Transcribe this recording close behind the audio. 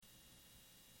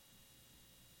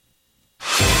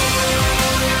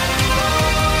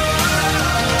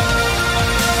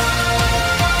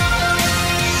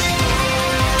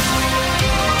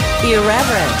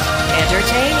Irreverent,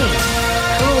 entertaining,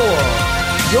 cool.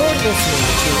 You're listening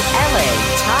to LA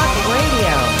Talk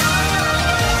Radio.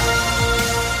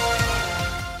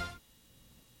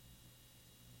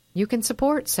 You can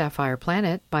support Sapphire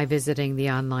Planet by visiting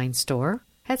the online store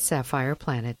at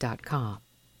sapphireplanet.com.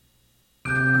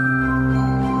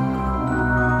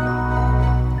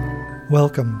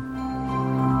 Welcome.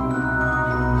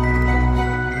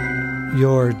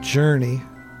 Your journey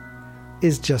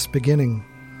is just beginning.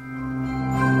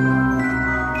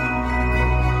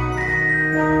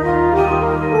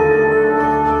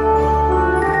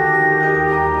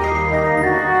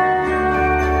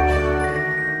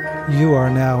 You are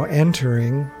now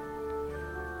entering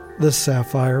the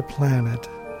Sapphire Planet.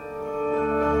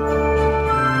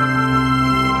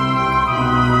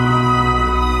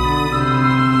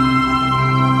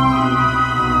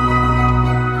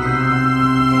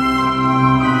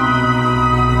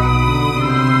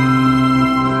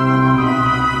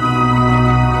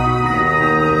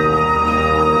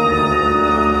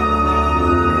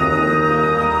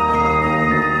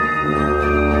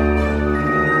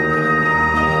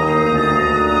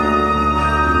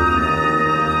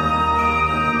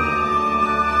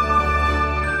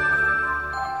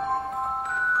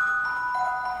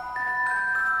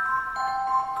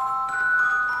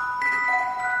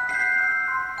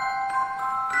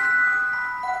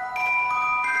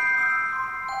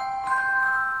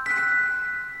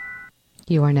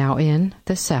 You are now in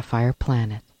the Sapphire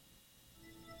Planet.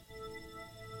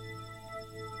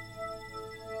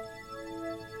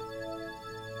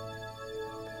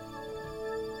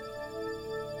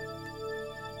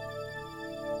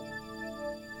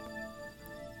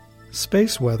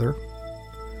 Space weather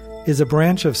is a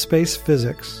branch of space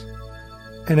physics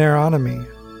and aeronomy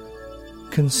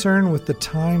concerned with the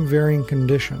time-varying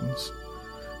conditions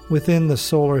within the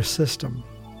solar system,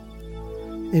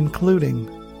 including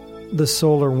the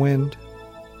solar wind,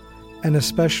 and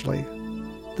especially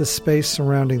the space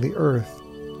surrounding the Earth,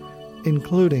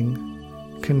 including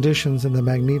conditions in the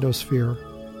magnetosphere,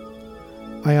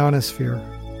 ionosphere,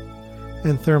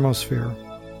 and thermosphere.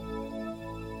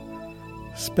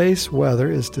 Space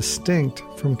weather is distinct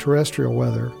from terrestrial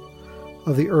weather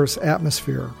of the Earth's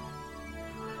atmosphere,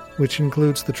 which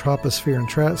includes the troposphere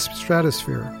and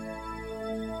stratosphere.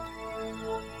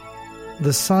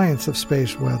 The science of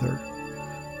space weather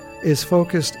is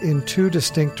focused in two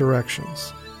distinct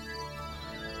directions: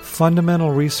 fundamental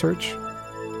research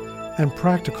and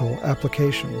practical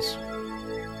applications.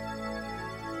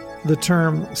 The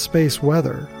term space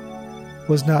weather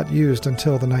was not used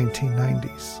until the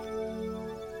 1990s.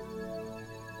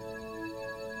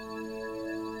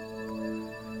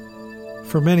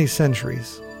 For many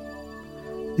centuries,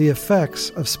 the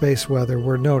effects of space weather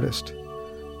were noticed,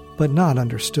 but not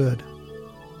understood.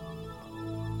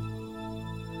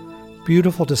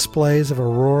 Beautiful displays of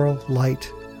auroral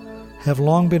light have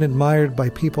long been admired by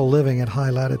people living at high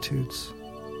latitudes.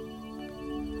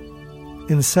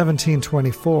 In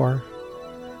 1724,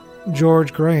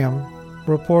 George Graham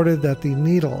reported that the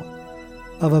needle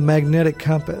of a magnetic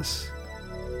compass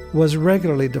was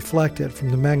regularly deflected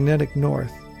from the magnetic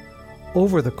north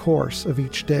over the course of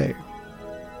each day.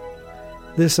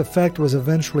 This effect was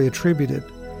eventually attributed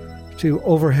to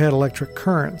overhead electric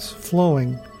currents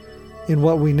flowing in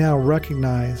what we now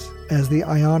recognize as the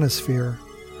ionosphere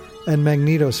and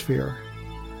magnetosphere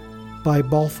by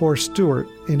Balfour Stewart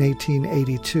in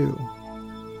 1882,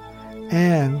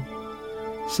 and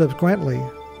subsequently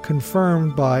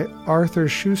confirmed by Arthur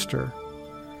Schuster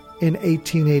in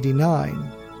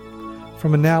 1889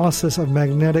 from analysis of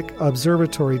magnetic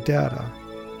observatory data.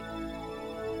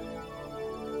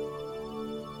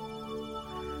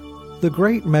 The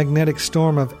Great Magnetic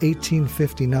Storm of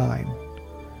 1859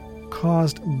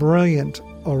 caused brilliant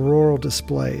auroral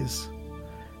displays,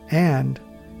 and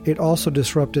it also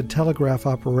disrupted telegraph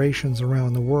operations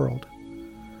around the world,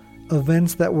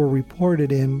 events that were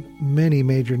reported in many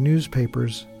major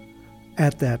newspapers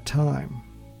at that time.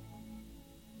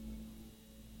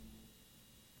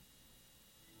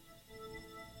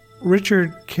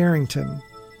 Richard Carrington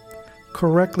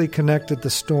correctly connected the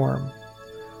storm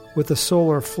with a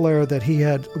solar flare that he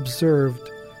had observed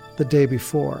the day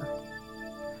before.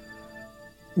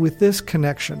 With this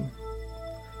connection,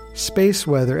 space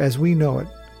weather as we know it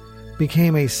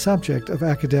became a subject of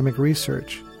academic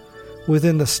research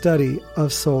within the study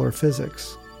of solar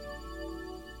physics.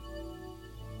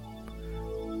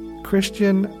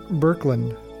 Christian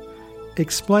Birkeland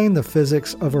explained the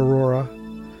physics of aurora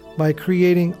by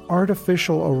creating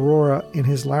artificial aurora in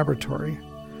his laboratory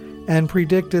and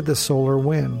predicted the solar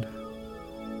wind.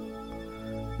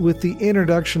 With the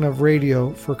introduction of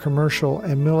radio for commercial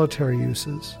and military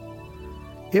uses,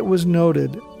 it was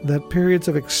noted that periods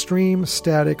of extreme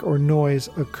static or noise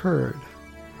occurred.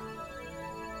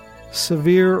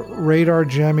 Severe radar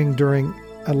jamming during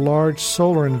a large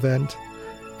solar event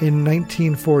in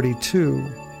 1942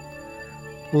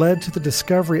 led to the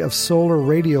discovery of solar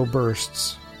radio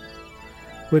bursts,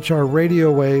 which are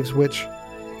radio waves which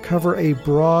cover a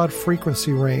broad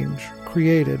frequency range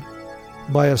created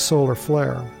by a solar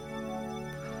flare.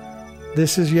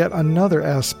 This is yet another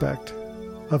aspect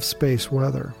of space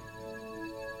weather.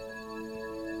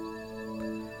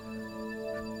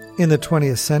 In the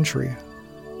 20th century,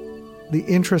 the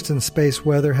interest in space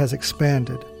weather has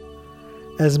expanded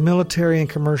as military and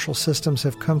commercial systems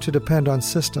have come to depend on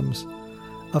systems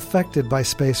affected by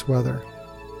space weather.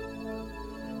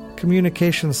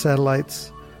 Communication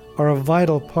satellites are a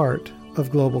vital part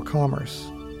of global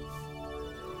commerce.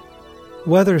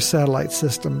 Weather satellite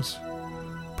systems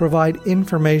provide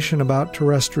information about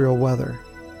terrestrial weather.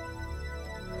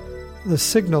 The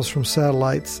signals from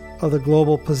satellites of the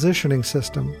Global Positioning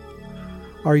System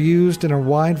are used in a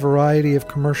wide variety of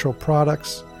commercial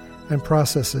products and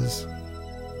processes.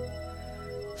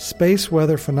 Space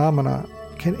weather phenomena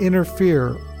can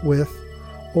interfere with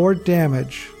or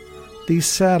damage these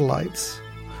satellites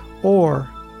or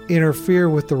interfere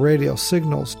with the radio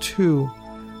signals to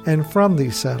and from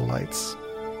these satellites.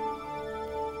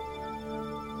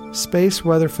 Space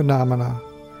weather phenomena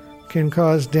can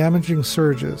cause damaging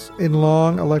surges in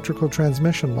long electrical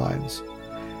transmission lines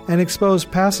and expose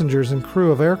passengers and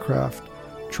crew of aircraft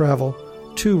travel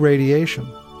to radiation,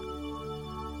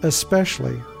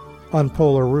 especially on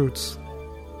polar routes.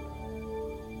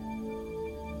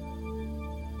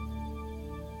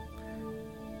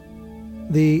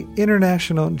 The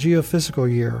International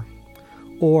Geophysical Year,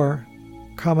 or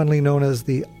commonly known as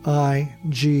the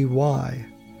IGY,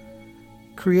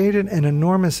 created an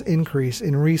enormous increase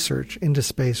in research into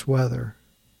space weather.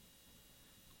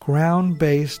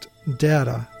 Ground-based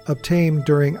data obtained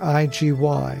during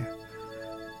IGY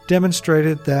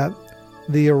demonstrated that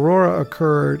the aurora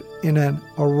occurred in an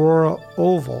aurora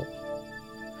oval,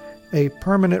 a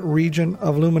permanent region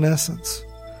of luminescence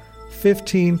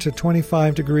 15 to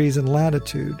 25 degrees in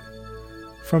latitude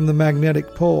from the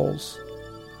magnetic poles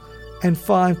and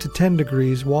 5 to 10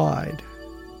 degrees wide.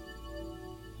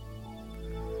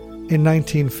 In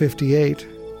 1958,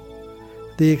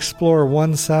 the Explorer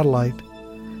 1 satellite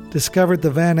discovered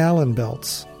the Van Allen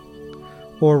belts,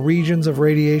 or regions of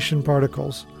radiation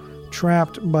particles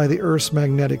trapped by the Earth's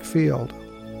magnetic field.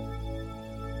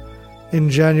 In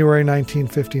January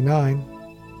 1959,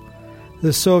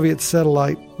 the Soviet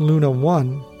satellite Luna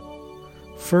 1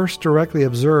 first directly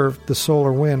observed the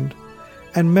solar wind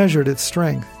and measured its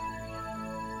strength.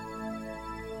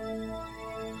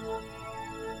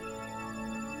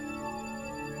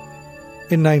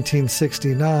 In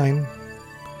 1969,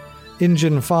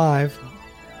 Injun 5,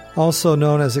 also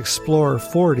known as Explorer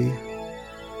 40,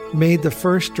 made the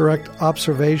first direct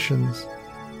observations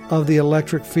of the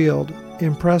electric field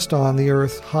impressed on the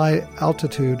Earth's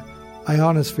high-altitude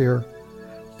ionosphere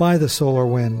by the solar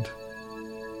wind.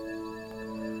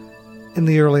 In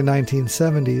the early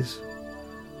 1970s,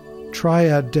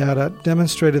 Triad data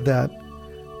demonstrated that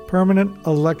permanent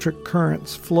electric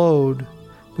currents flowed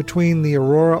between the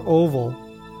aurora oval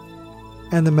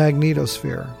and the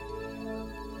magnetosphere.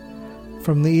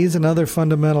 From these and other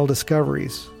fundamental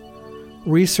discoveries,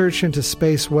 research into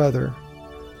space weather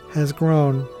has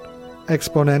grown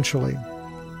exponentially.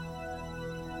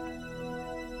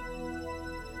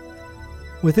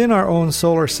 Within our own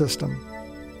solar system,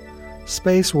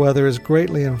 space weather is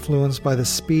greatly influenced by the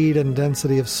speed and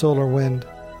density of solar wind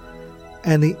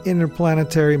and the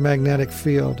interplanetary magnetic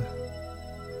field.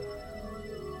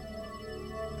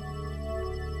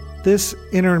 This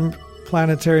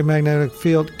interplanetary magnetic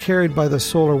field carried by the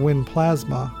solar wind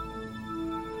plasma.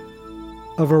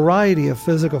 A variety of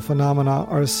physical phenomena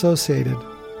are associated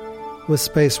with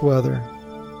space weather,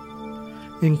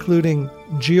 including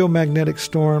geomagnetic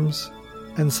storms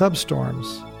and substorms,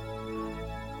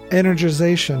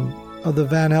 energization of the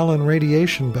Van Allen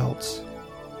radiation belts,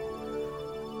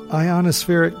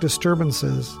 ionospheric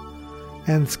disturbances,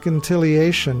 and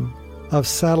scintillation of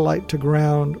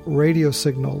satellite-to-ground radio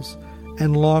signals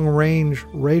and long-range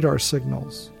radar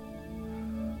signals,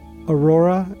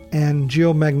 aurora and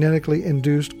geomagnetically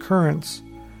induced currents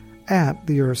at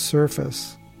the Earth's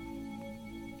surface.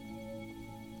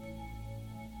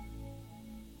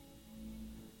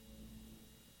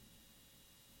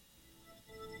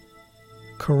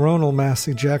 Coronal mass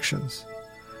ejections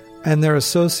and their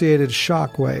associated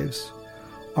shock waves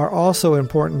are also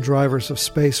important drivers of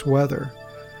space weather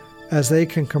as they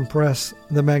can compress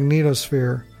the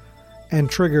magnetosphere and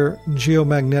trigger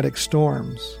geomagnetic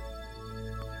storms.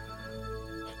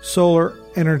 Solar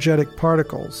energetic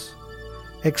particles,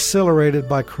 accelerated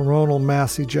by coronal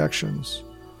mass ejections,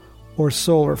 or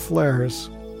solar flares,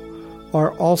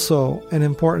 are also an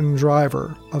important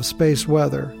driver of space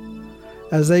weather,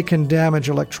 as they can damage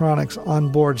electronics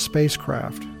on board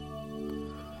spacecraft,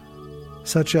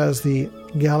 such as the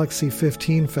Galaxy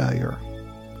 15 failure,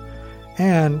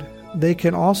 and they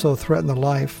can also threaten the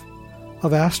life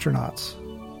of astronauts.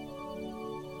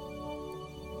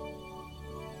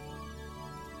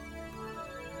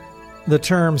 The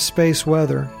term space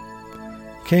weather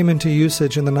came into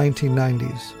usage in the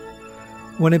 1990s,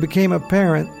 when it became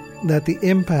apparent that the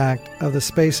impact of the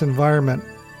space environment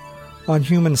on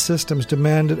human systems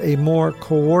demanded a more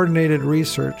coordinated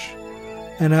research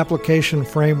and application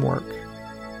framework.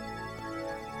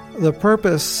 The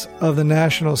purpose of the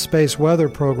National Space Weather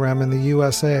Program in the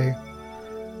USA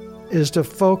is to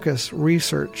focus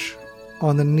research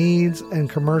on the needs and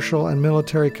commercial and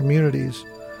military communities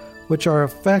which are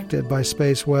affected by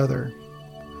space weather,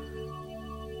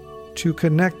 to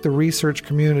connect the research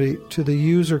community to the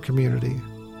user community,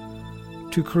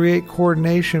 to create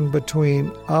coordination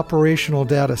between operational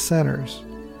data centers,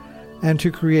 and to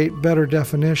create better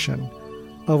definition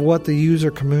of what the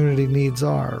user community needs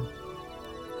are.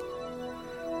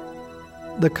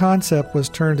 The concept was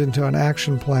turned into an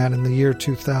action plan in the year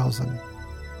 2000,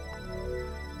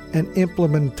 an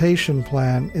implementation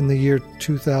plan in the year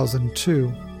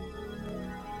 2002,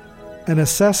 an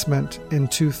assessment in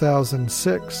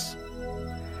 2006,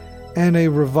 and a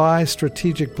revised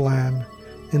strategic plan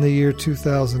in the year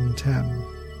 2010.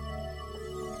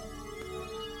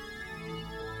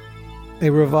 A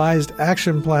revised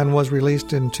action plan was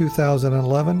released in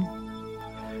 2011,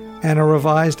 and a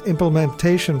revised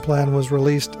implementation plan was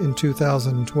released in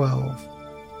 2012.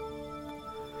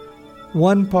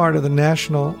 One part of the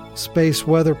National Space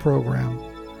Weather Program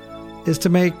is to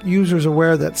make users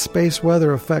aware that space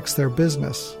weather affects their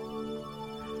business.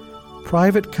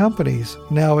 Private companies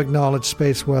now acknowledge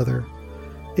space weather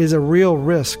is a real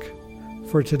risk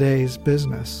for today's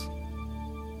business.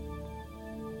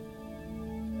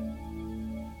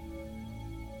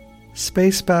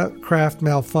 Spacecraft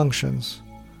malfunctions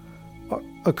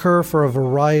occur for a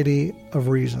variety of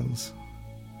reasons.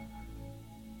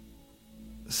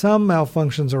 Some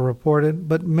malfunctions are reported,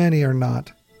 but many are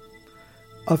not.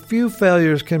 A few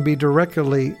failures can be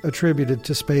directly attributed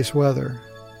to space weather.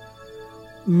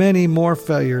 Many more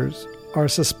failures are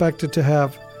suspected to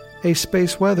have a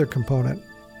space weather component,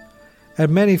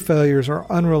 and many failures are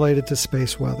unrelated to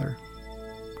space weather.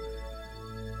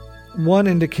 One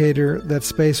indicator that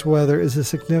space weather is a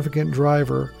significant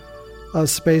driver of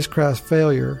spacecraft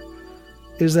failure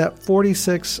is that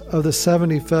 46 of the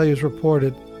 70 failures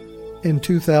reported in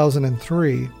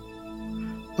 2003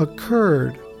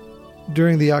 occurred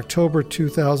during the October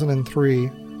 2003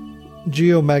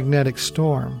 geomagnetic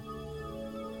storm.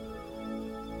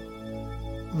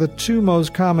 The two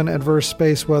most common adverse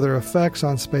space weather effects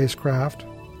on spacecraft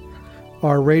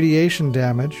are radiation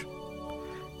damage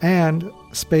and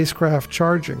spacecraft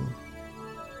charging.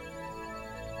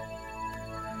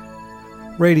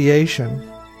 Radiation,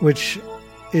 which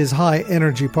is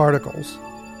high-energy particles,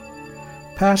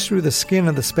 pass through the skin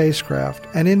of the spacecraft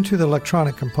and into the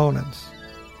electronic components.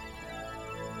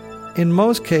 In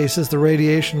most cases, the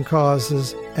radiation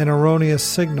causes an erroneous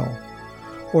signal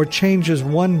or changes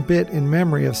one bit in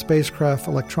memory of spacecraft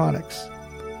electronics,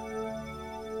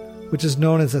 which is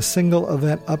known as a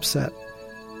single-event upset.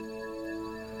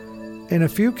 In a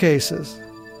few cases,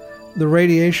 the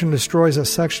radiation destroys a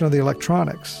section of the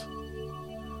electronics.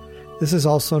 This is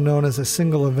also known as a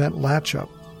single-event latch-up.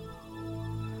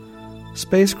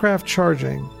 Spacecraft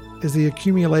charging is the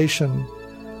accumulation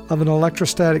of an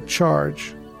electrostatic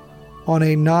charge on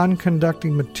a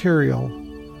non-conducting material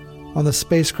on the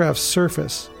spacecraft's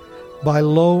surface by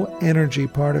low-energy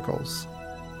particles.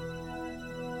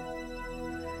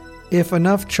 If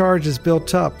enough charge is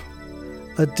built up,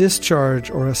 a discharge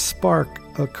or a spark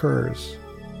occurs.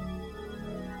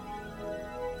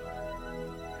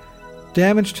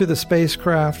 Damage to the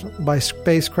spacecraft by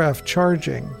spacecraft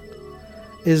charging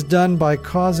is done by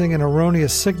causing an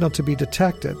erroneous signal to be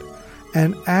detected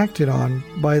and acted on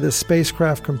by the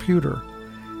spacecraft computer,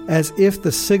 as if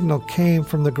the signal came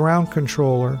from the ground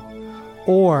controller,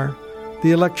 or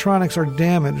the electronics are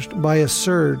damaged by a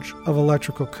surge of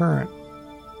electrical current.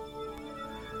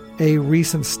 A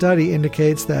recent study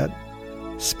indicates that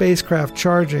spacecraft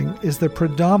charging is the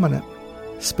predominant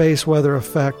space weather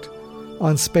effect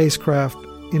on spacecraft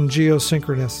in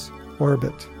geosynchronous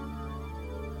orbit.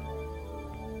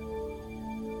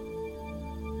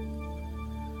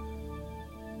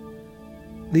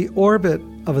 The orbit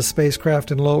of a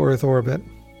spacecraft in low Earth orbit,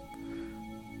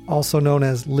 also known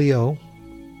as LEO,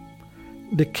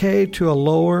 decay to a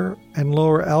lower and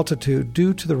lower altitude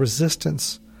due to the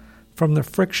resistance from the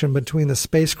friction between the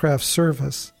spacecraft's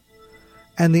surface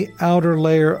and the outer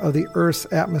layer of the Earth's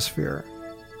atmosphere.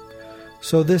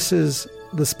 So this is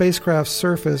the spacecraft's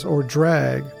surface, or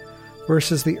drag,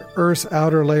 versus the Earth's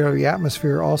outer layer of the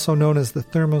atmosphere, also known as the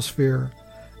thermosphere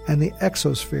and the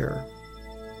exosphere.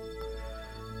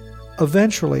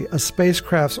 Eventually, a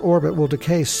spacecraft's orbit will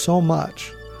decay so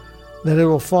much that it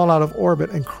will fall out of orbit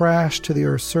and crash to the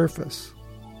Earth's surface.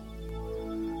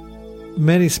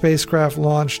 Many spacecraft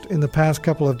launched in the past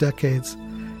couple of decades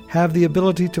have the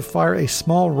ability to fire a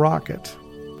small rocket,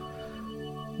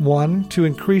 one, to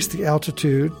increase the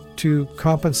altitude to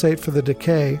compensate for the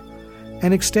decay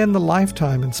and extend the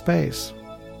lifetime in space,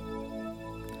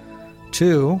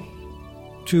 two,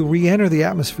 to re-enter the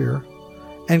atmosphere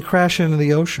and crash into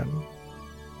the ocean,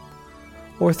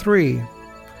 or three,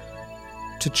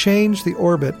 to change the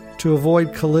orbit to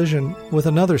avoid collision with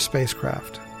another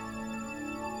spacecraft.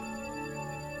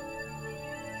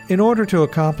 In order to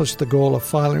accomplish the goal of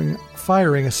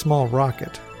firing a small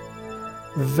rocket,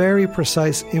 very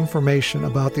precise information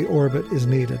about the orbit is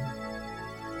needed.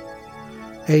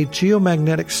 A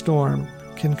geomagnetic storm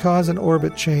can cause an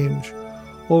orbit change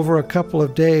over a couple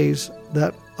of days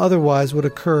that otherwise would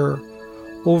occur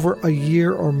over a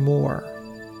year or more.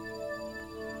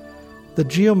 The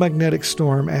geomagnetic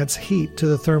storm adds heat to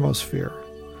the thermosphere,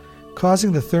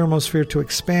 causing the thermosphere to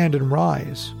expand and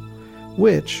rise,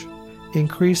 which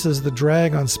increases the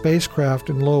drag on spacecraft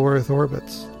in low Earth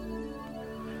orbits.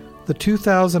 The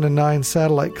 2009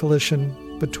 satellite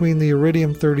collision between the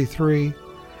Iridium-33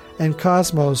 and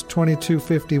Cosmos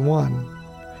 2251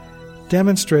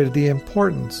 demonstrated the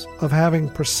importance of having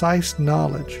precise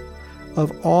knowledge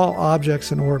of all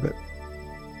objects in orbit.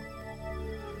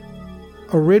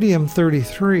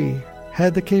 Iridium-33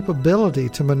 had the capability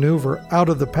to maneuver out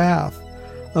of the path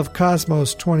of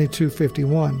Cosmos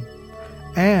 2251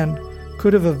 and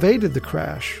could have evaded the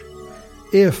crash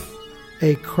if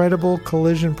a credible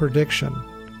collision prediction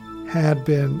had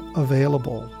been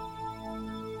available.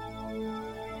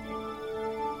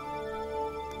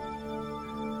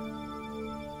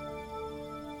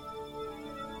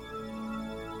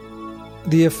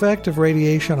 The effect of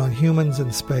radiation on humans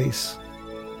in space.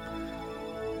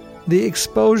 The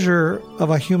exposure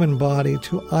of a human body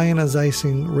to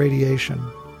ionizing radiation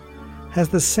has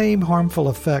the same harmful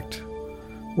effect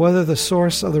whether the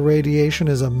source of the radiation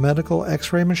is a medical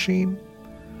X-ray machine,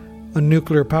 a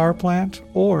nuclear power plant,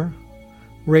 or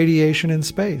radiation in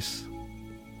space.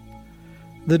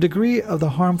 The degree of the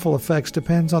harmful effects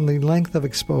depends on the length of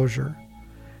exposure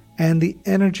and the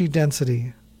energy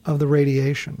density of the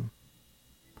radiation.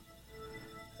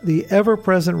 The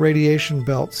ever-present radiation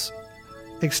belts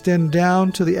extend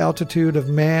down to the altitude of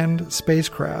manned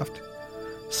spacecraft,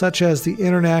 such as the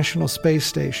International Space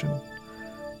Station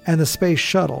and the Space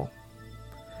Shuttle,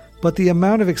 but the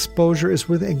amount of exposure is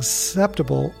within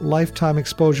acceptable lifetime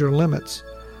exposure limits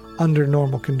under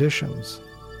normal conditions.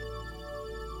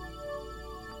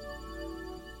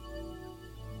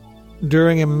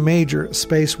 During a major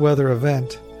space weather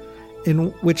event,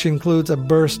 which includes a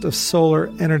burst of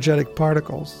solar energetic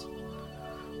particles,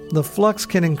 the flux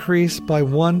can increase by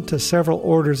one to several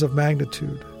orders of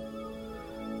magnitude.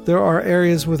 There are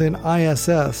areas within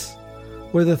ISS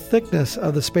where the thickness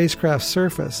of the spacecraft's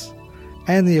surface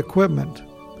and the equipment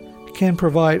can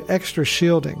provide extra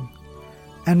shielding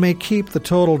and may keep the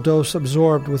total dose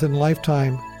absorbed within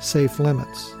lifetime safe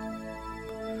limits.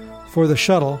 For the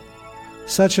shuttle,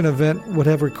 such an event would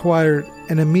have required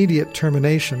an immediate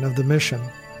termination of the mission,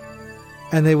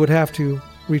 and they would have to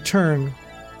return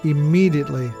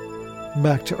immediately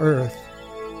back to Earth.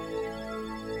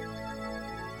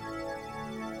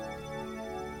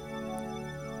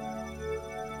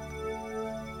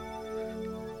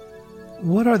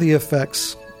 What are the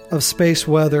effects of space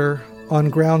weather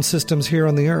on ground systems here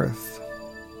on the Earth?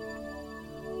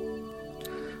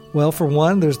 Well, for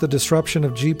one, there's the disruption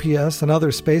of GPS and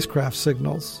other spacecraft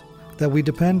signals that we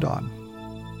depend on.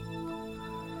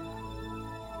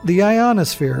 The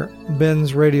ionosphere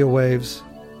bends radio waves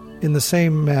in the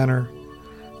same manner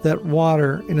that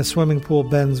water in a swimming pool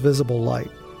bends visible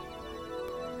light.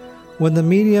 When the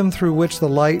medium through which the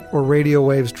light or radio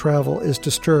waves travel is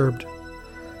disturbed,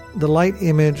 the light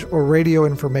image or radio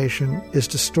information is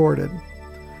distorted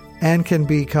and can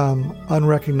become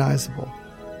unrecognizable.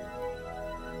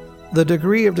 The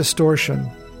degree of distortion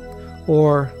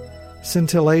or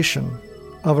scintillation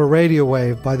of a radio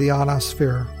wave by the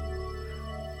ionosphere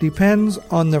depends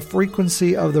on the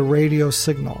frequency of the radio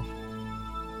signal.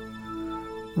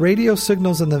 Radio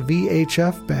signals in the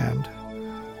VHF band,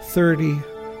 30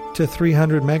 to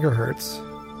 300 megahertz,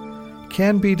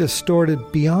 can be distorted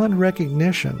beyond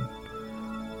recognition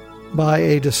by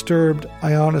a disturbed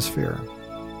ionosphere.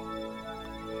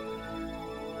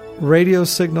 Radio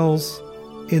signals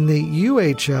in the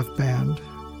UHF band,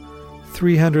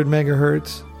 300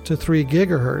 megahertz to 3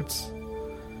 gigahertz,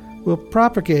 will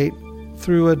propagate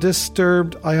through a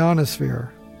disturbed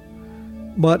ionosphere,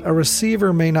 but a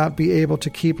receiver may not be able to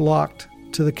keep locked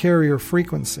to the carrier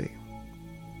frequency.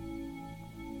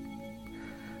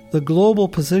 The Global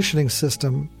Positioning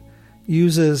System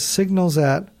uses signals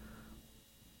at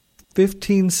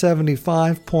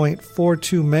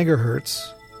 1575.42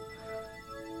 megahertz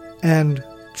and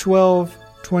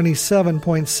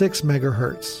 1227.6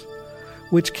 megahertz,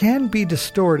 which can be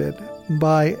distorted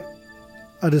by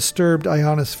a disturbed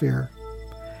ionosphere,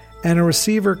 and a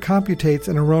receiver computates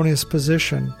an erroneous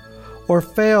position or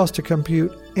fails to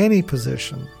compute any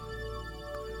position.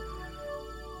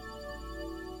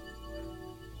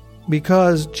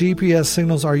 Because GPS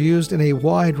signals are used in a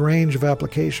wide range of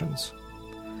applications,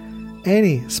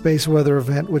 any space weather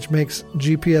event which makes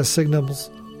GPS signals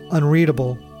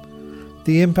unreadable,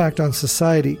 the impact on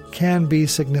society can be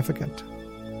significant.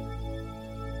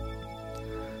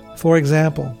 For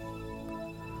example,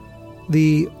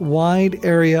 the Wide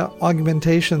Area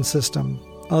Augmentation System,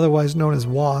 otherwise known as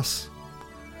WAAS,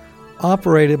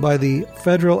 operated by the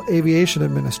Federal Aviation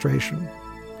Administration,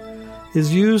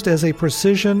 is used as a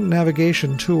precision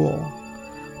navigation tool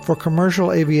for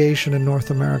commercial aviation in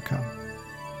North America.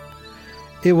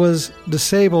 It was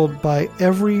disabled by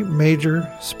every major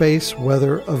space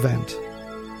weather event.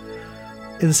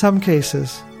 In some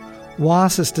cases,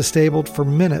 WAAS is disabled for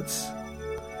minutes,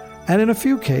 and in a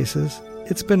few cases,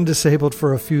 it's been disabled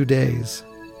for a few days.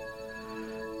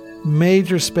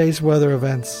 Major space weather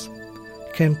events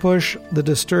can push the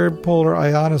disturbed polar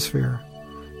ionosphere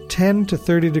 10 to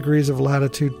 30 degrees of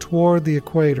latitude toward the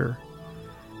equator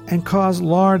and cause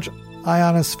large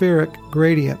ionospheric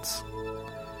gradients,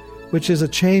 which is a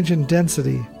change in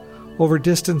density over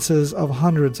distances of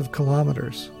hundreds of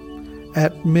kilometers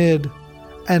at mid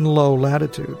and low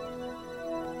latitude.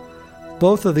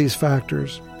 Both of these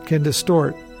factors can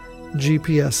distort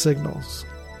GPS signals.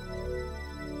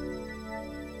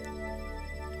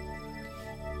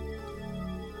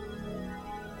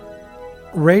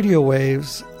 Radio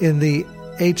waves in the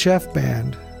HF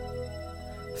band,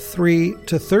 3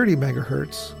 to 30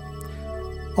 megahertz,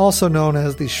 also known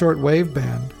as the shortwave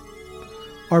band,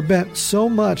 are bent so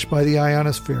much by the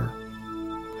ionosphere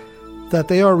that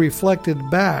they are reflected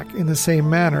back in the same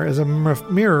manner as a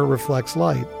mirror reflects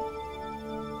light.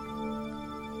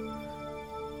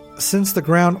 Since the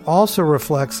ground also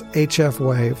reflects HF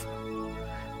wave,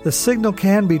 the signal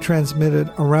can be transmitted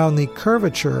around the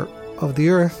curvature of the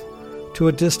Earth to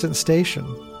a distant station.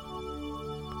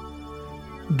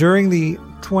 During the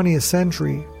 20th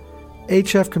century,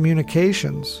 HF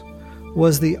communications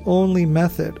was the only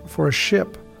method for a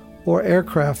ship or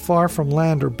aircraft far from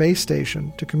land or base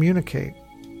station to communicate.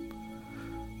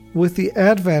 With the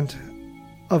advent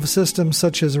of systems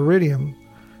such as Iridium,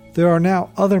 there are now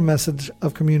other methods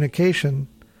of communication,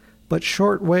 but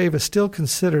shortwave is still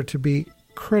considered to be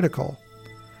critical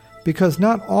because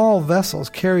not all vessels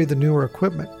carry the newer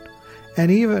equipment, and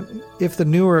even if the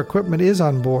newer equipment is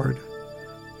on board,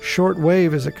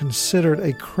 shortwave is considered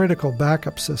a critical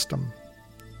backup system.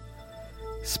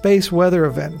 Space weather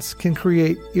events can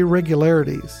create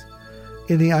irregularities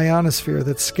in the ionosphere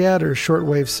that scatters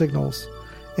shortwave signals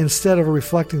instead of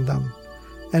reflecting them,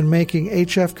 and making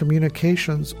HF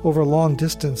communications over long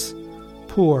distance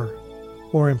poor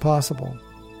or impossible.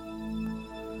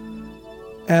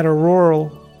 At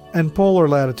auroral and polar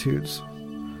latitudes,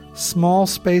 small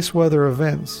space weather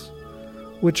events,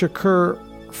 which occur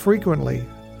frequently,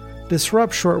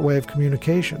 disrupt shortwave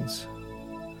communications.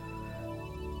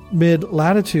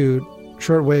 Mid-latitude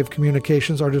shortwave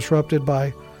communications are disrupted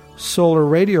by solar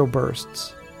radio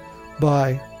bursts,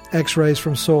 by X-rays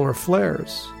from solar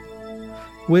flares,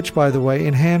 which, by the way,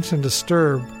 enhance and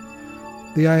disturb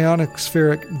the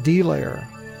ionospheric D layer,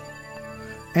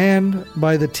 and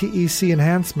by the TEC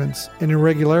enhancements and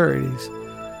irregularities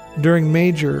during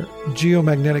major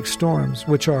geomagnetic storms,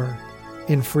 which are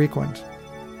infrequent.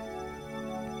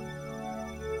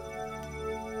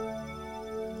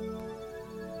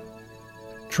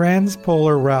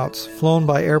 Transpolar routes flown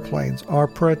by airplanes are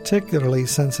particularly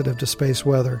sensitive to space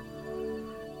weather,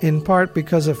 in part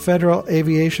because of federal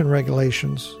aviation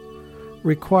regulations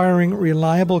requiring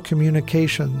reliable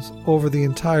communications over the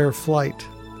entire flight.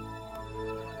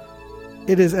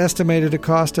 It is estimated to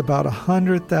cost about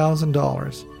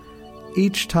 $100,000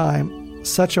 each time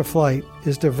such a flight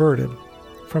is diverted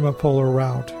from a polar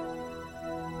route.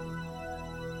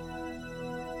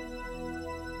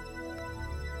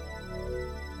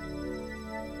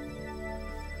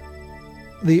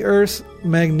 The Earth's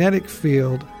magnetic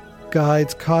field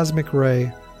guides cosmic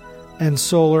ray and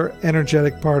solar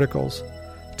energetic particles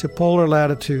to polar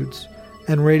latitudes,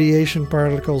 and radiation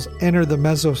particles enter the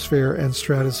mesosphere and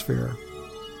stratosphere.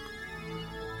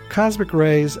 Cosmic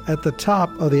rays at the top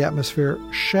of the atmosphere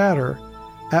shatter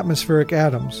atmospheric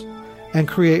atoms and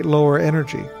create lower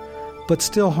energy, but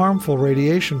still harmful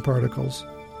radiation particles,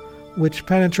 which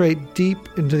penetrate deep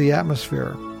into the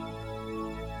atmosphere.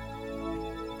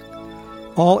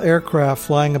 All aircraft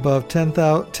flying above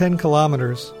 10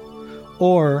 kilometers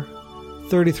or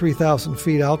 33,000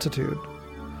 feet altitude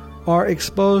are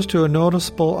exposed to a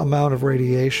noticeable amount of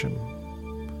radiation.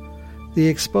 The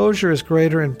exposure is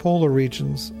greater in polar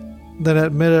regions than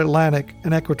at mid-Atlantic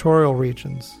and equatorial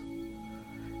regions.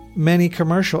 Many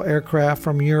commercial aircraft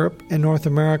from Europe and North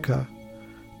America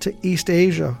to East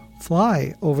Asia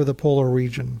fly over the polar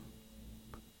region.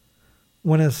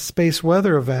 When a space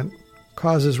weather event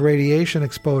causes radiation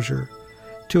exposure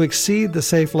to exceed the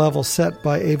safe level set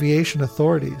by aviation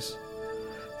authorities,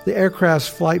 the aircraft's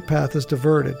flight path is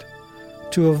diverted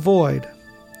to avoid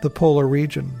the polar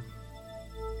region.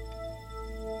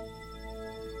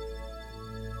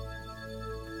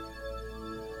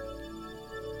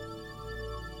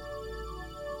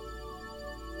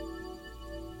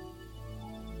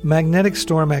 Magnetic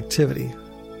storm activity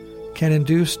can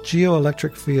induce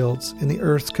geoelectric fields in the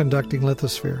Earth's conducting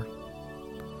lithosphere.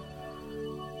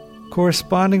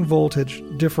 Corresponding voltage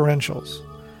differentials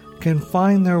can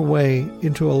find their way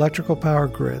into electrical power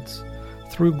grids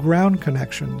through ground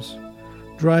connections,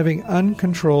 driving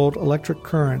uncontrolled electric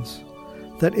currents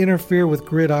that interfere with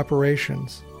grid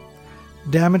operations,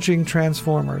 damaging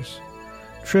transformers,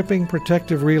 tripping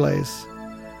protective relays,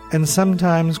 and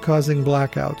sometimes causing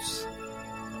blackouts.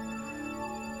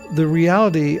 The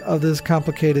reality of this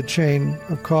complicated chain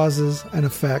of causes and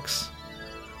effects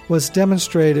was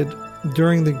demonstrated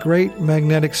during the Great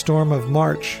Magnetic Storm of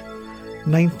March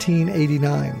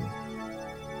 1989,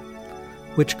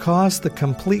 which caused the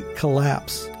complete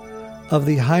collapse of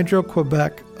the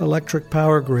Hydro-Quebec electric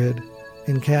power grid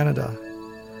in Canada,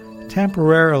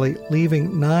 temporarily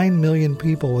leaving 9 million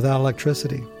people without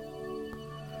electricity.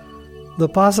 The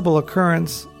possible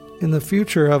occurrence in the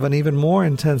future of an even more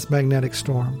intense magnetic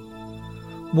storm,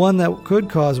 one that could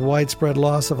cause widespread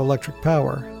loss of electric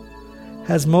power,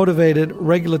 has motivated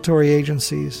regulatory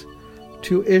agencies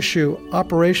to issue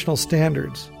operational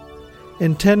standards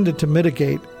intended to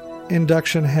mitigate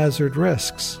induction hazard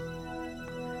risks.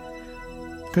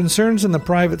 Concerns in the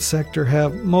private sector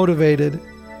have motivated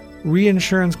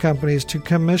reinsurance companies to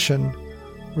commission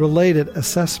related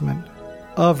assessment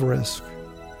of risk.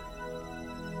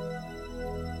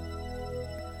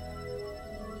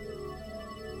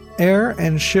 Air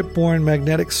and shipborne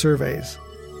magnetic surveys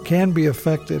can be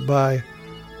affected by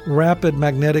rapid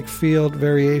magnetic field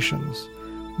variations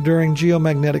during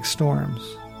geomagnetic storms.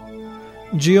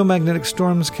 Geomagnetic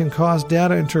storms can cause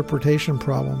data interpretation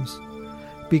problems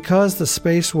because the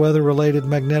space weather-related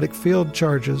magnetic field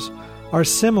charges are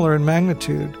similar in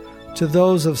magnitude to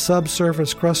those of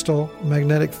subsurface crustal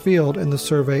magnetic field in the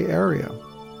survey area.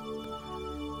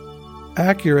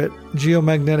 Accurate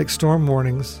geomagnetic storm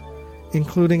warnings,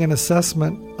 including an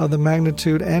assessment of the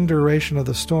magnitude and duration of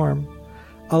the storm,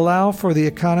 allow for the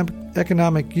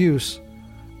economic use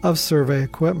of survey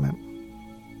equipment.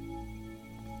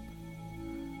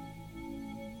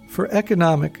 For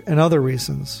economic and other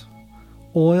reasons,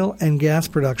 oil and gas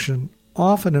production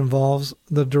often involves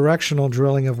the directional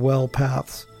drilling of well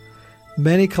paths,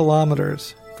 many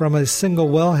kilometers from a single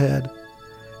wellhead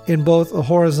in both the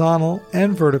horizontal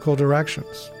and vertical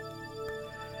directions.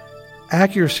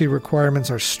 Accuracy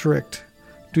requirements are strict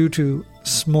due to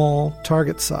small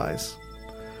target size.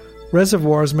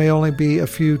 Reservoirs may only be a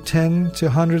few 10 to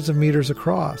hundreds of meters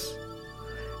across,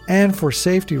 and for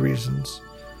safety reasons,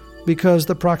 because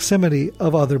the proximity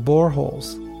of other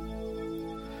boreholes.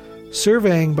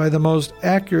 Surveying by the most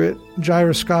accurate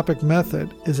gyroscopic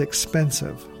method is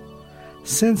expensive,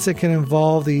 since it can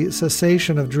involve the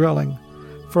cessation of drilling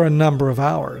for a number of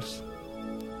hours.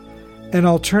 An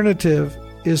alternative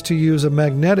is to use a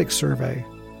magnetic survey,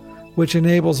 which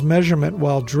enables measurement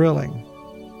while drilling.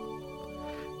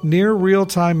 Near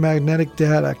real-time magnetic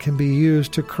data can be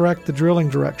used to correct the drilling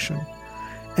direction,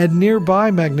 and nearby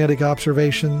magnetic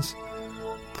observations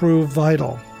prove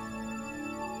vital.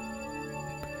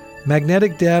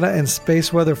 Magnetic data and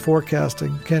space weather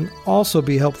forecasting can also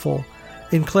be helpful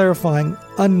in clarifying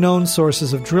unknown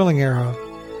sources of drilling error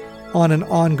on an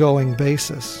ongoing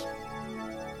basis.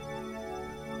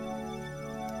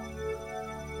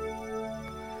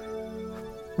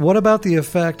 What about the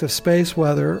effect of space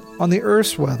weather on the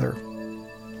Earth's weather?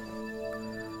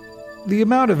 The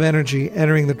amount of energy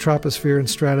entering the troposphere and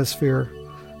stratosphere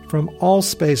from all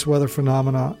space weather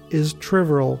phenomena is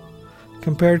trivial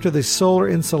compared to the solar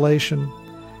insolation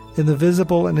in the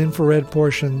visible and infrared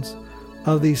portions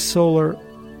of the solar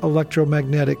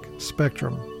electromagnetic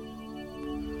spectrum.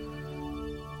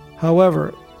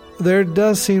 However, there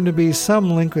does seem to be some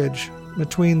linkage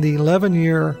between the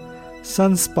 11-year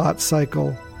sunspot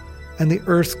cycle and the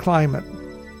Earth's climate.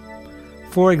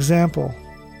 For example,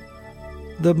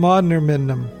 the Modner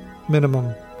minimum,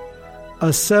 a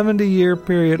 70-year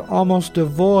period almost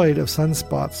devoid of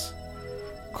sunspots,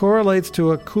 correlates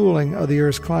to a cooling of the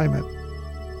Earth's climate.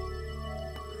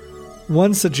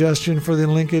 One suggestion for the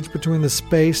linkage between the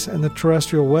space and the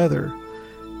terrestrial weather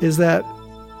is that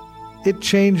it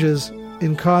changes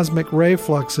in cosmic ray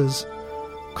fluxes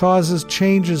causes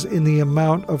changes in the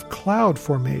amount of cloud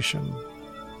formation.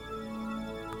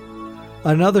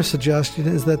 Another suggestion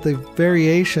is that the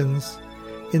variations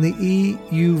in the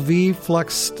EUV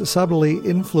flux subtly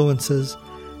influences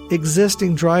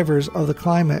existing drivers of the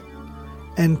climate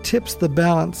and tips the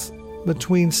balance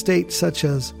between states such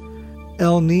as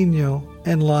El Niño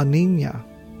and La Niña.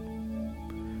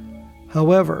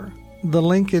 However, the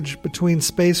linkage between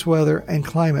space weather and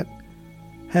climate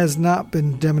has not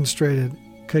been demonstrated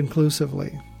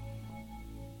conclusively.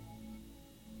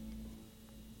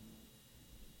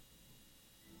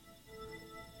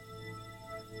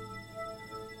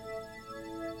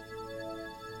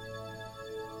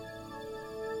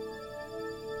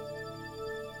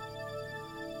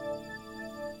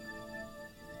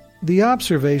 The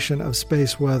observation of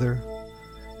space weather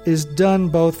is done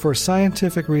both for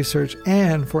scientific research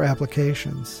and for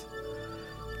applications.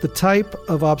 The type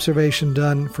of observation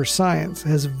done for science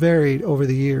has varied over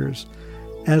the years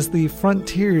as the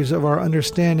frontiers of our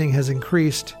understanding has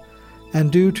increased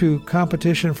and due to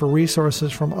competition for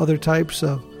resources from other types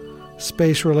of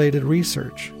space-related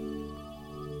research.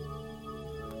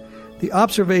 The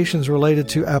observations related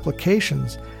to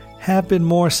applications have been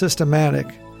more systematic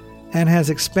and has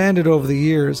expanded over the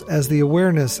years as the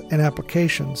awareness and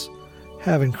applications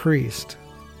have increased.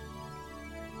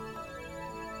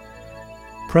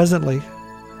 Presently,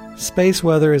 space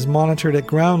weather is monitored at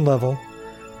ground level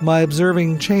by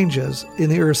observing changes in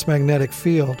the Earth's magnetic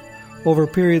field over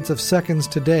periods of seconds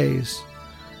to days,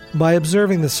 by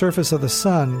observing the surface of the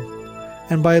Sun,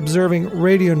 and by observing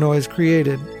radio noise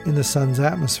created in the Sun's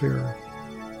atmosphere.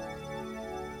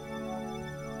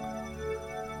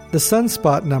 The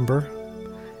sunspot number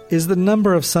is the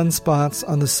number of sunspots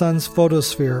on the Sun's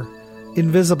photosphere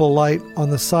in visible light on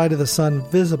the side of the Sun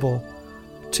visible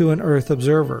to an Earth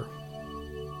observer.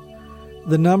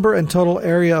 The number and total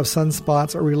area of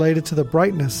sunspots are related to the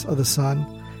brightness of the Sun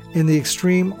in the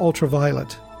extreme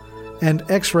ultraviolet and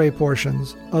X-ray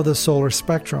portions of the solar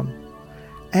spectrum,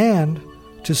 and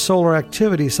to solar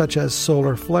activity such as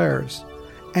solar flares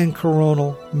and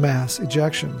coronal mass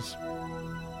ejections.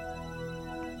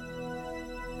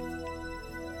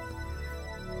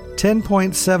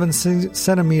 10.7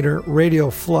 centimeter radial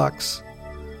flux,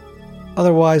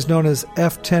 otherwise known as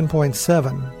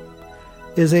F10.7,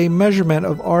 is a measurement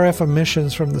of RF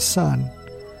emissions from the Sun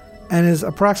and is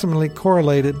approximately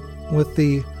correlated with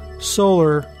the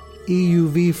solar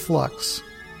EUV flux.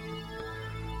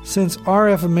 Since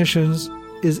RF emissions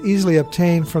is easily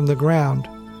obtained from the ground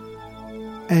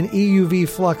and EUV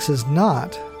flux is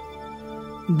not,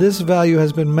 this value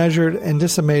has been measured and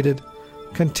disseminated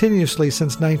continuously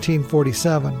since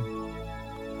 1947.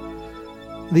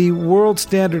 The world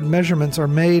standard measurements are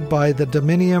made by the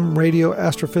Dominion Radio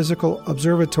Astrophysical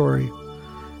Observatory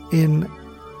in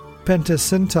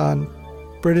Penticton,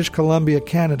 British Columbia,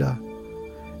 Canada,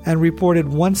 and reported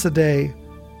once a day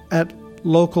at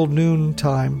local noon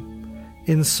time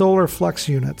in solar flux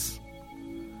units.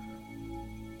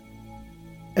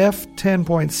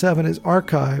 F10.7 is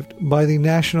archived by the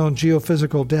National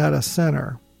Geophysical Data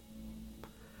Center.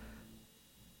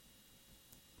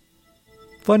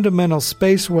 Fundamental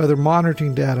space weather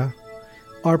monitoring data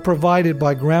are provided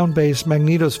by ground-based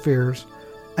magnetospheres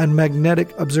and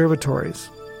magnetic observatories.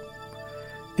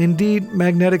 Indeed,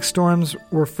 magnetic storms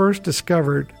were first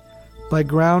discovered by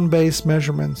ground-based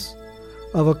measurements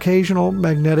of occasional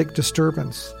magnetic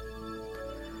disturbance.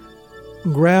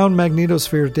 Ground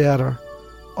magnetosphere data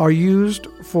are used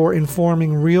for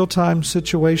informing real-time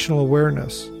situational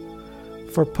awareness,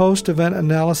 for post-event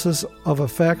analysis of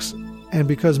effects, and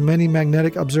because many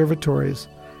magnetic observatories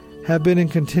have been in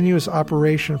continuous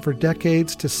operation for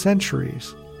decades to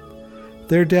centuries,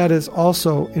 Their data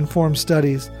also informs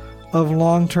studies of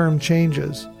long-term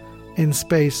changes in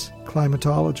space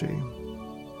climatology.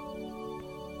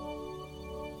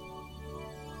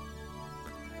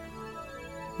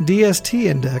 DST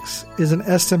index is an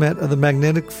estimate of the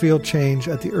magnetic field change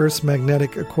at the Earth's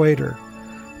magnetic equator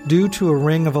due to a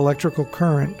ring of electrical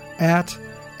current at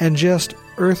and just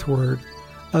earthward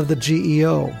of the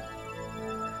GEO.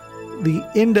 The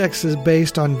index is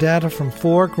based on data from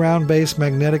 4 ground-based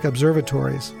magnetic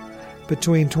observatories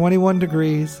between 21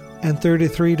 degrees and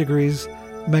 33 degrees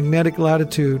magnetic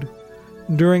latitude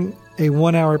during a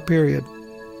 1-hour period.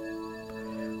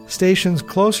 Stations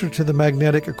closer to the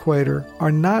magnetic equator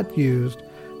are not used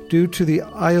due to the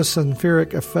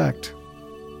ionospheric effect.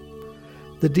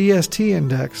 The DST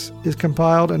index is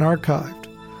compiled and archived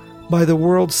by the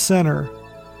World Center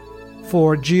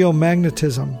for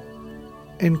Geomagnetism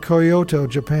in Kyoto,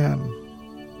 Japan.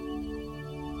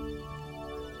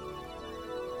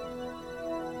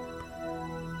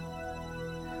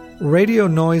 Radio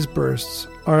noise bursts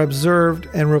are observed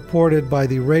and reported by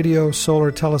the Radio Solar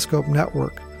Telescope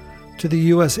Network to the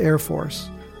U.S. Air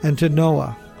Force and to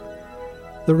NOAA.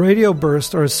 The radio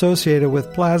bursts are associated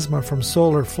with plasma from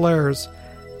solar flares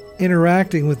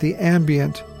interacting with the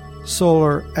ambient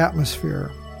solar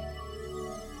atmosphere.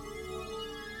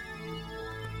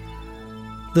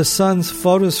 The Sun's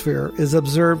photosphere is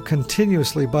observed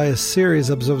continuously by a series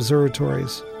of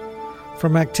observatories,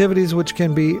 from activities which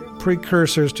can be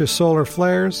precursors to solar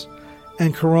flares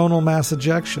and coronal mass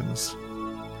ejections.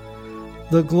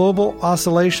 The Global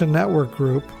Oscillation Network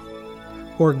Group,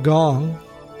 or GONG,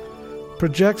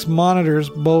 monitors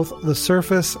both the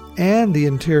surface and the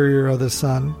interior of the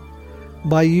Sun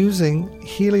by using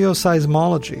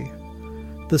helioseismology,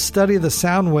 the study of the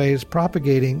sound waves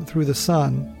propagating through the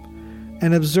Sun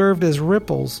and observed as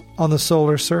ripples on the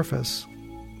solar surface.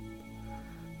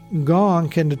 GONG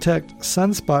can detect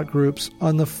sunspot groups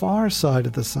on the far side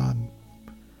of the Sun.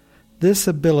 This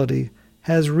ability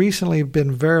has recently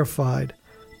been verified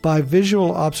by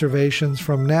visual observations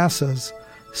from NASA's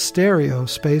STEREO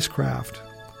spacecraft,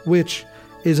 which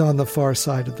is on the far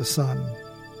side of the Sun.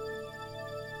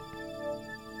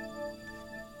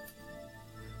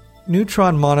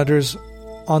 Neutron monitors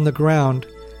on the ground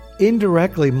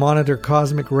indirectly monitor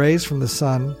cosmic rays from the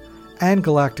Sun and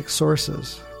galactic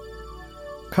sources.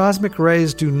 Cosmic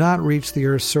rays do not reach the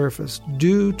Earth's surface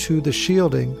due to the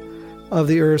shielding of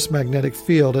the Earth's magnetic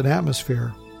field and atmosphere.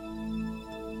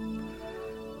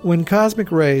 When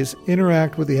cosmic rays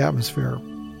interact with the atmosphere,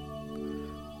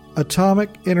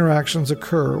 atomic interactions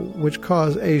occur which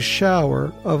cause a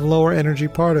shower of lower energy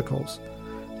particles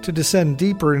to descend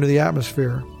deeper into the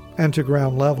atmosphere and to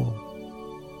ground level.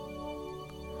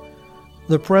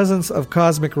 The presence of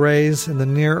cosmic rays in the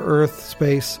near-Earth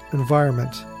space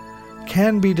environment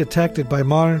can be detected by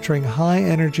monitoring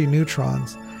high-energy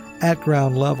neutrons at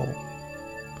ground level.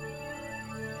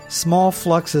 Small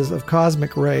fluxes of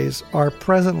cosmic rays are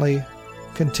presently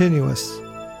continuous.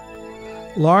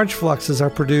 Large fluxes are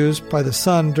produced by the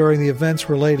Sun during the events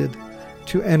related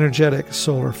to energetic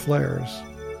solar flares.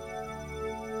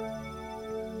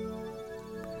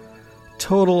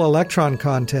 Total electron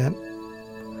content,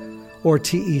 or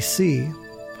TEC,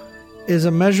 is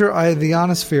a measure of the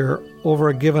ionosphere over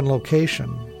a given location.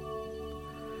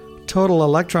 Total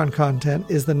electron content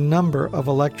is the number of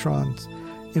electrons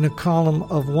in a column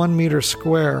of 1 meter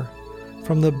square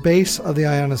from the base of the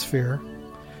ionosphere,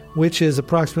 which is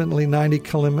approximately 90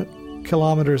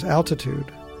 kilometers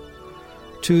altitude,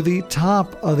 to the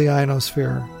top of the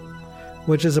ionosphere,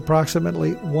 which is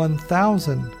approximately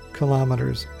 1,000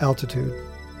 kilometers altitude.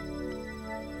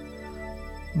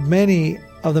 Many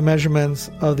of the measurements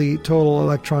of the total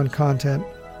electron content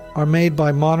are made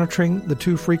by monitoring the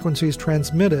 2 frequencies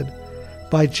transmitted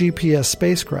by GPS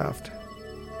spacecraft.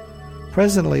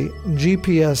 Presently,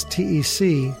 GPS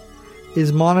TEC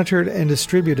is monitored and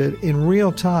distributed in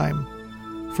real time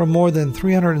from more than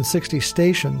 360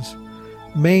 stations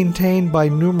maintained by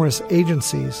numerous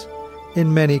agencies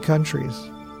in many countries.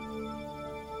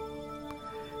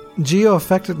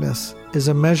 Geo-effectiveness is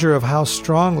a measure of how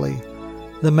strongly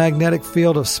the magnetic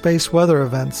field of space weather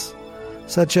events,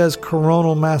 such as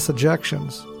coronal mass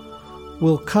ejections,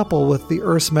 will couple with the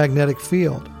Earth's magnetic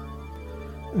field.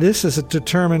 This is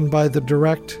determined by the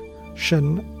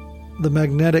direction the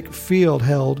magnetic field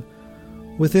held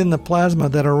within the plasma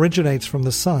that originates from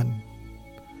the Sun.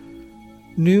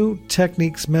 New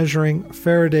techniques measuring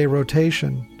Faraday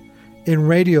rotation in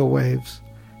radio waves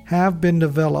have been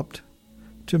developed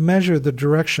to measure the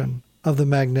direction of the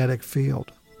magnetic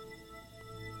field.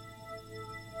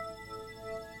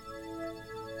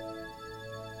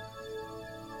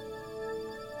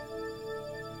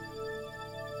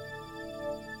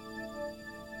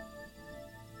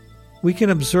 we can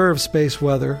observe space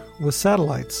weather with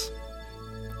satellites.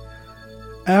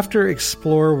 After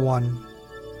Explorer 1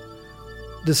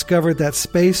 discovered that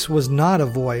space was not a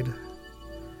void,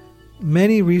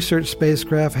 many research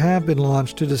spacecraft have been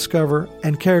launched to discover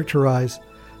and characterize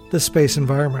the space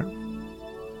environment.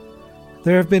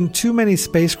 There have been too many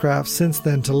spacecraft since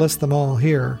then to list them all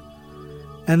here,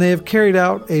 and they have carried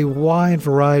out a wide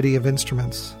variety of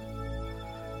instruments.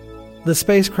 The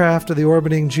spacecraft of the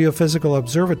Orbiting Geophysical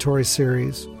Observatory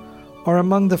series are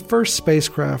among the first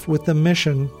spacecraft with the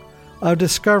mission of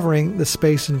discovering the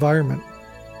space environment.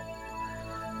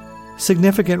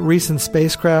 Significant recent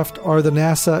spacecraft are the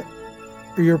NASA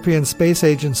European Space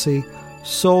Agency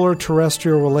Solar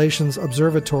Terrestrial Relations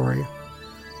Observatory,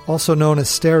 also known as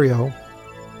STEREO.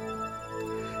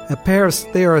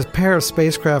 They are a pair of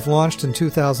spacecraft launched in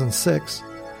 2006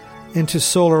 into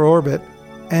solar orbit,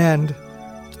 and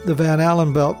the Van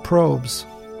Allen Belt probes,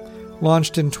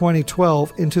 launched in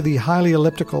 2012 into the highly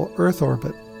elliptical Earth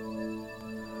orbit.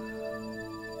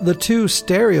 The two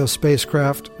STEREO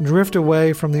spacecraft drift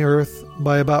away from the Earth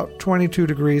by about 22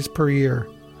 degrees per year,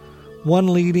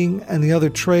 one leading and the other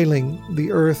trailing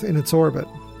the Earth in its orbit.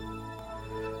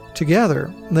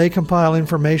 Together, they compile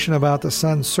information about the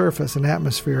Sun's surface and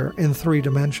atmosphere in 3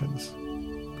 dimensions.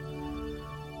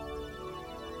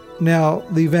 Now,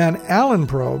 the Van Allen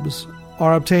probes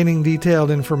are obtaining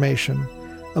detailed information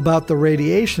about the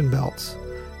radiation belts,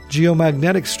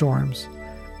 geomagnetic storms,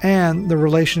 and the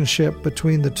relationship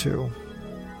between the two.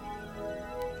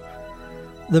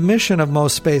 The mission of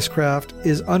most spacecraft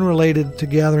is unrelated to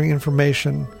gathering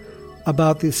information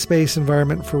about the space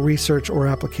environment for research or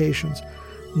applications,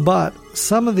 but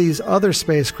some of these other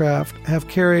spacecraft have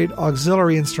carried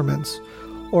auxiliary instruments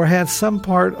or had some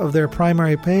part of their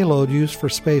primary payload used for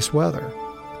space weather.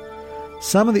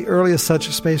 Some of the earliest such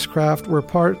spacecraft were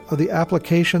part of the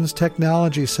Applications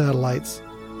Technology Satellites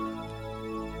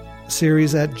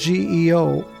series at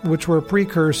GEO, which were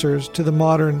precursors to the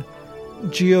modern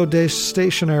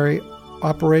Geostationary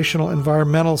Operational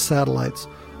Environmental Satellites,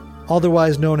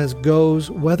 otherwise known as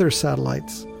GOES weather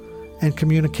satellites and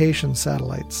communication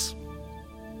satellites.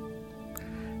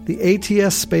 The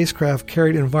ATS spacecraft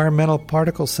carried environmental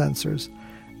particle sensors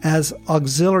as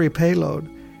auxiliary payload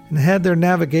and had their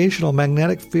navigational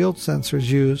magnetic field sensors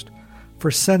used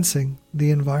for sensing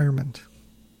the environment.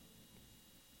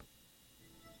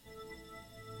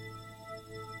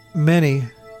 Many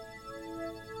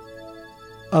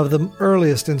of the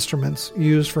earliest instruments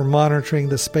used for monitoring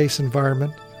the space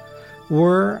environment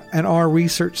were and are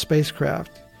research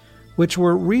spacecraft, which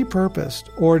were repurposed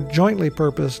or jointly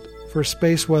purposed for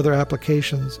space weather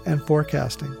applications and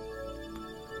forecasting.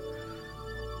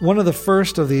 One of the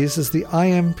first of these is the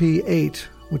IMP-8,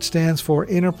 which stands for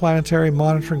Interplanetary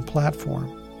Monitoring Platform.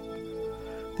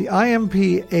 The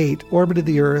IMP-8 orbited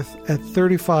the Earth at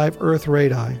 35 Earth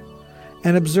radii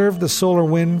and observed the solar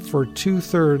wind for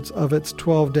 2/3 of its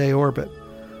 12-day orbit,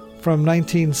 from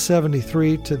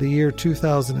 1973 to the year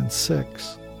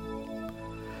 2006.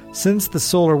 Since the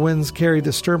solar winds carry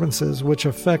disturbances which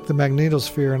affect the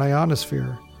magnetosphere and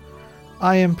ionosphere,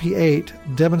 IMP-8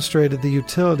 demonstrated the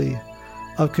utility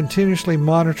of continuously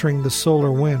monitoring the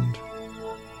solar wind.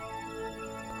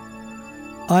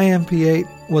 IMP-8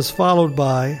 was followed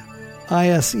by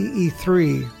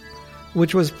ISEE-3,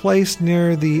 which was placed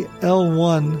near the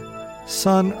L1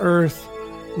 Sun-Earth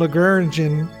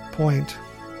Lagrangian point,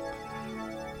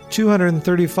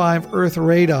 235 Earth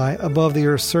radii above the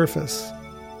Earth's surface,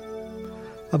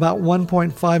 about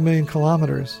 1.5 million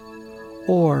kilometers,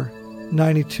 or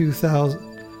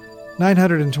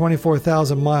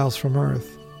 924,000 miles from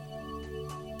Earth,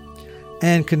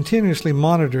 and continuously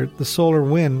monitored the solar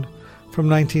wind from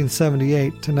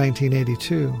 1978 to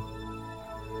 1982.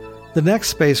 The next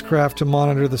spacecraft to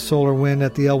monitor the solar wind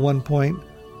at the L1 point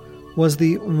was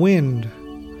the WIND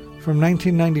from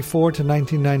 1994 to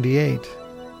 1998.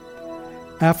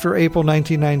 After April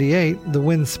 1998, the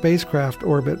WIND spacecraft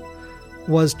orbit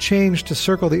was changed to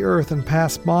circle the Earth and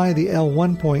pass by the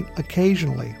L1 point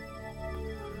occasionally.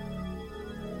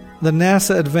 The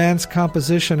NASA Advanced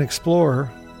Composition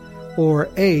Explorer, or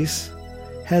ACE,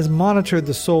 has monitored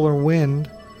the solar wind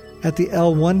at the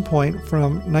L1 point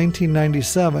from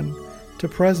 1997 to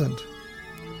present.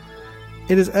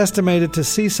 It is estimated to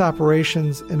cease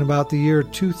operations in about the year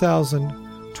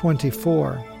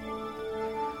 2024.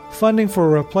 Funding for a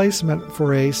replacement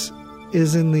for ACE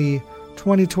is in the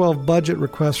 2012 budget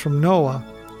request from NOAA,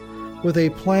 with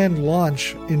a planned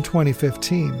launch in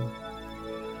 2015.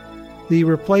 The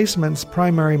replacement's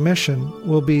primary mission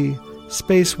will be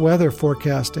space weather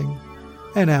forecasting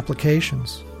and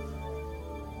applications.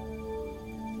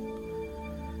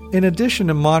 In addition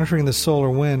to monitoring the solar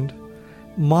wind,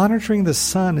 monitoring the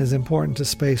sun is important to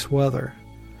space weather.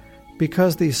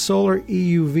 Because the solar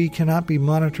EUV cannot be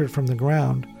monitored from the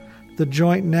ground, the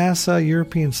joint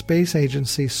NASA-European Space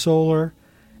Agency Solar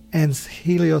and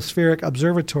Heliospheric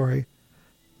Observatory,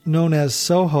 known as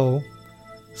SOHO,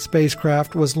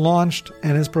 spacecraft was launched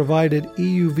and has provided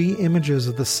EUV images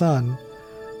of the sun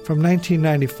from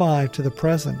 1995 to the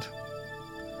present.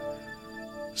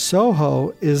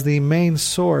 SOHO is the main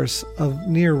source of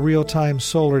near real-time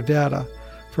solar data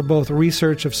for both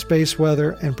research of space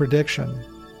weather and prediction,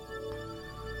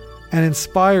 and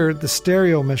inspired the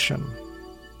STEREO mission.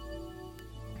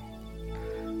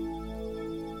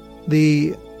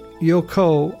 The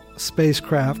Yohkoh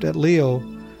spacecraft at LEO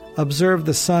observed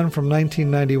the sun from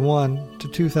 1991 to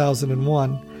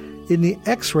 2001 in the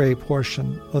X-ray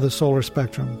portion of the solar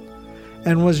spectrum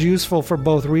and was useful for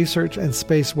both research and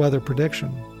space weather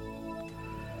prediction.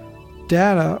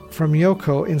 Data from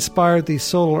Yohkoh inspired the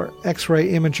solar X-ray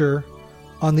imager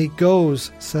on the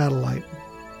GOES satellite.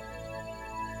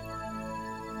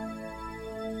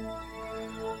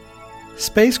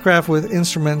 Spacecraft with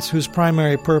instruments whose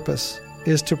primary purpose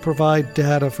is to provide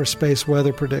data for space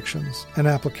weather predictions and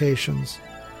applications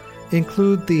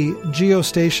include the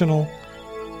Geostationary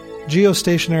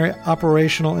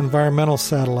Operational Environmental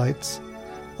Satellites,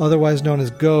 otherwise known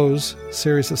as GOES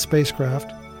series of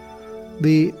spacecraft,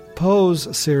 the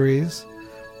POSE series,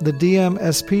 the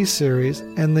DMSP series,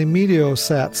 and the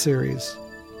Meteosat series.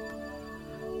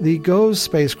 The GOES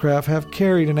spacecraft have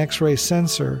carried an X-ray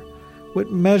sensor which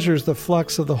measures the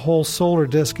flux of the whole solar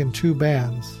disk in 2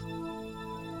 bands.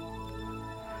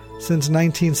 Since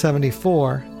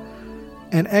 1974,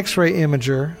 an X-ray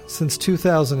imager since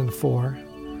 2004,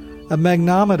 a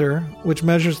magnetometer which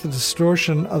measures the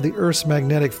distortion of the Earth's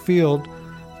magnetic field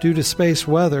due to space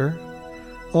weather,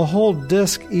 a whole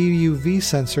disk EUV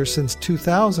sensor since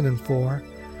 2004,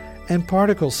 and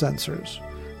particle sensors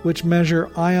which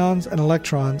measure ions and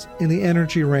electrons in the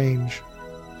energy range.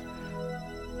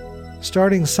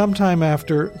 Starting sometime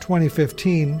after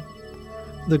 2015,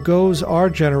 the GOES-R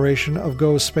generation of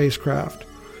GOES spacecraft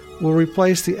will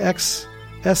replace the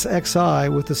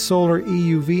SXI with the solar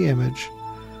EUV image,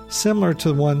 similar to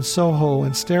the one SOHO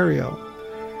and STEREO,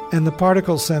 and the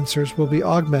particle sensors will be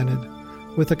augmented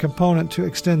with a component to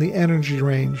extend the energy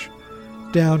range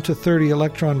down to 30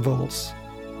 electron volts.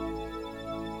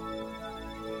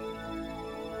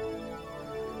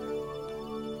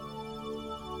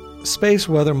 Space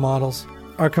weather models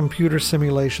are computer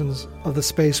simulations of the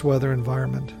space weather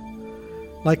environment.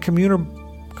 Like computer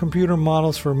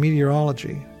models for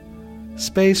meteorology,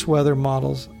 space weather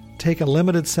models take a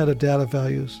limited set of data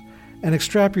values and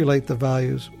extrapolate the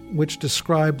values which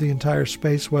describe the entire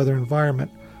space weather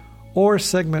environment or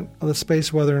segment of the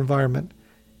space weather environment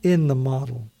in the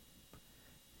model.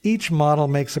 Each model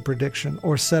makes a prediction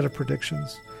or set of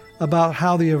predictions about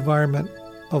how the environment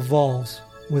evolves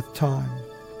with time.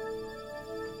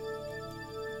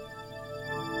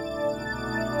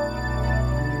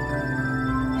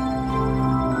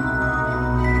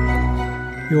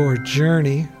 Your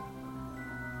journey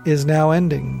is now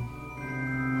ending.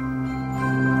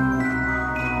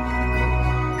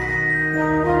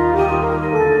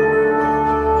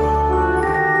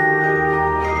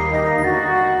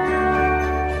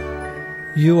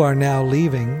 You are now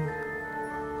leaving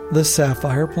the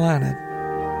Sapphire Planet.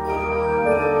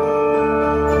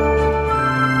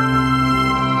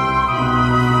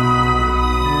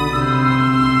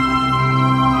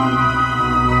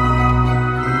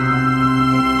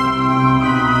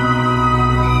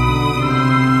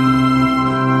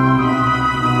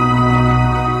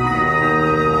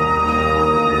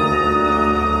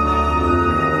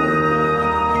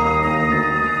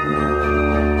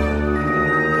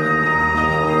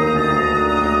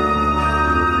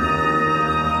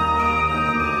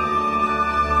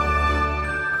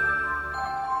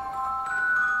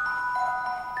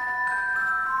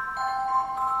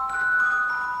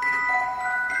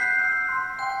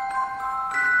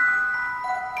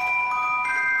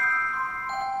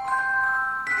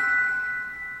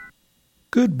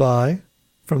 Goodbye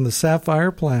from the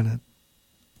Sapphire Planet.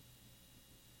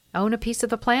 Own a piece of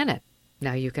the planet.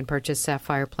 Now you can purchase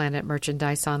Sapphire Planet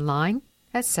merchandise online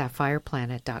at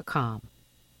sapphireplanet.com.